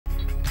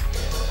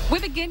We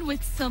begin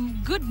with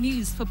some good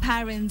news for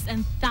parents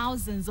and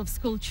thousands of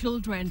school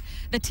children.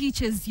 The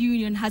Teachers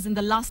Union has in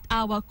the last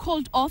hour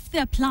called off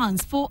their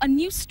plans for a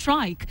new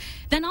strike.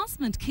 The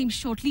announcement came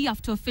shortly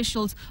after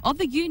officials of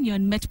the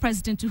union met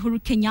President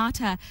Uhuru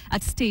Kenyatta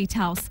at State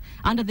House.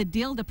 Under the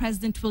deal, the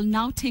president will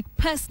now take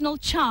personal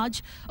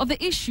charge of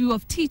the issue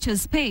of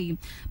teachers' pay.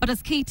 But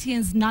as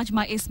KTNs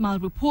Najma Ismail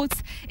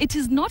reports, it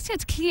is not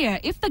yet clear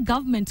if the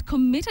government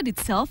committed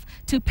itself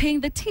to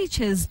paying the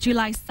teachers'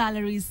 July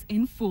salaries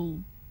in full.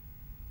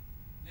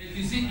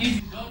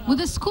 With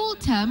the school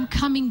term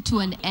coming to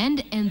an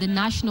end and the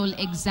national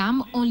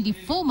exam only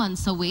 4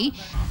 months away,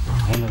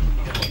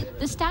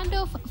 the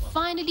standoff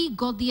finally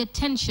got the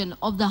attention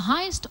of the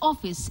highest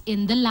office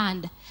in the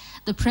land.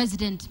 The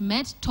president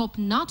met top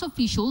KNUT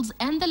officials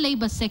and the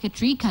Labour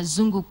Secretary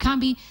Kazungu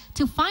Kambi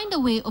to find a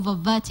way of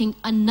averting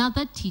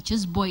another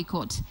teachers'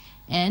 boycott.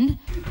 And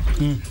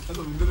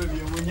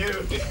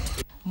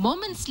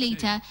moments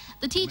later,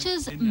 the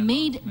teachers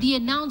made the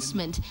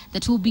announcement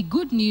that will be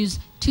good news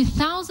to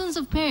thousands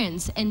of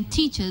parents and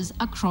teachers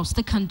across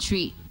the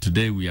country.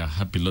 Today we are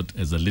happy lot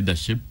as a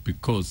leadership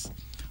because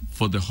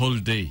for the whole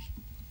day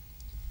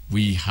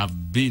we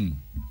have been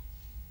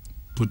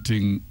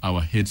putting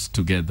our heads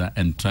together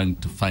and trying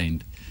to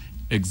find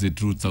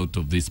exit routes out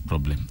of this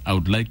problem. I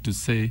would like to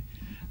say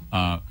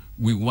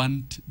we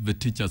want the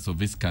teachers of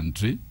this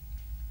country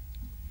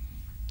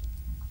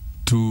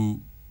to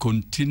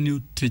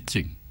continue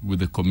teaching with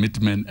the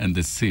commitment and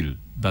the zeal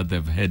that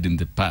they've had in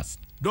the past.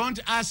 Don't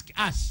ask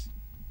us,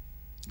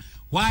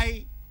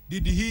 why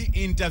did he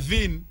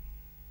intervene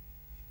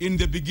in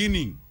the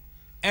beginning?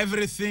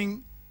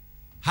 Everything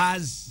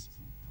has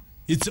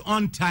its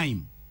own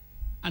time.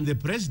 And the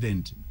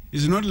president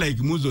is not like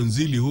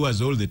Muzonzili, who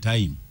has all the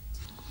time.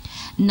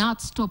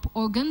 KNUT's top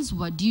organs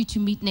were due to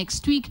meet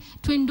next week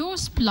to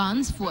endorse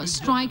plans for a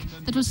strike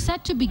that was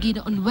set to begin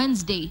on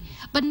Wednesday.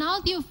 But now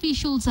the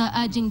officials are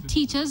urging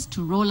teachers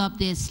to roll up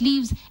their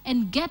sleeves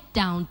and get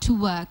down to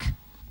work.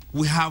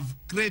 We have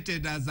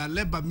created as a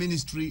labor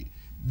ministry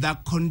the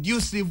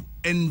conducive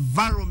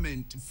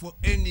environment for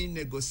any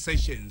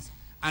negotiations.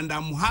 And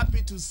I'm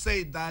happy to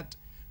say that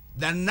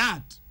the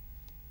KNUT,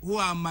 who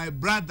are my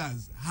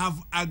brothers,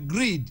 have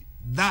agreed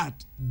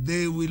that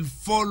they will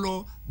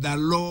follow the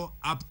law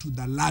up to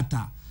the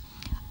latter.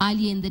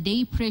 Earlier in the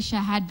day, pressure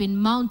had been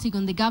mounting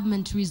on the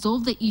government to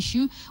resolve the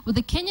issue, with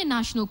the Kenya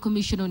National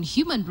Commission on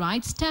Human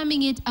Rights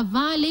terming it a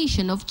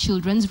violation of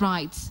children's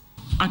rights.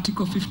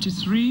 Article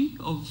 53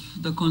 of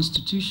the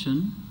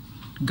Constitution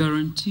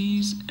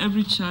guarantees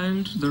every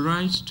child the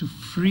right to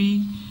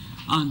free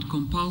and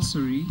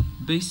compulsory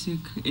basic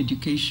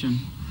education,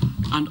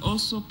 and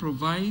also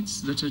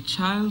provides that a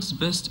child's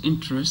best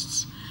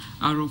interests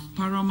are of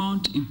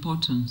paramount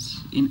importance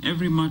in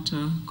every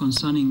matter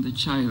concerning the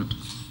child.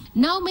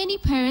 Now many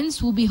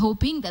parents will be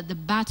hoping that the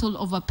battle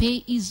over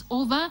pay is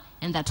over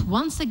and that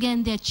once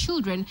again their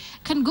children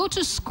can go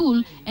to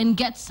school and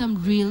get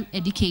some real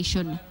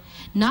education.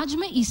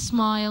 Najma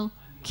Ismail,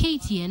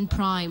 KTN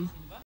Prime.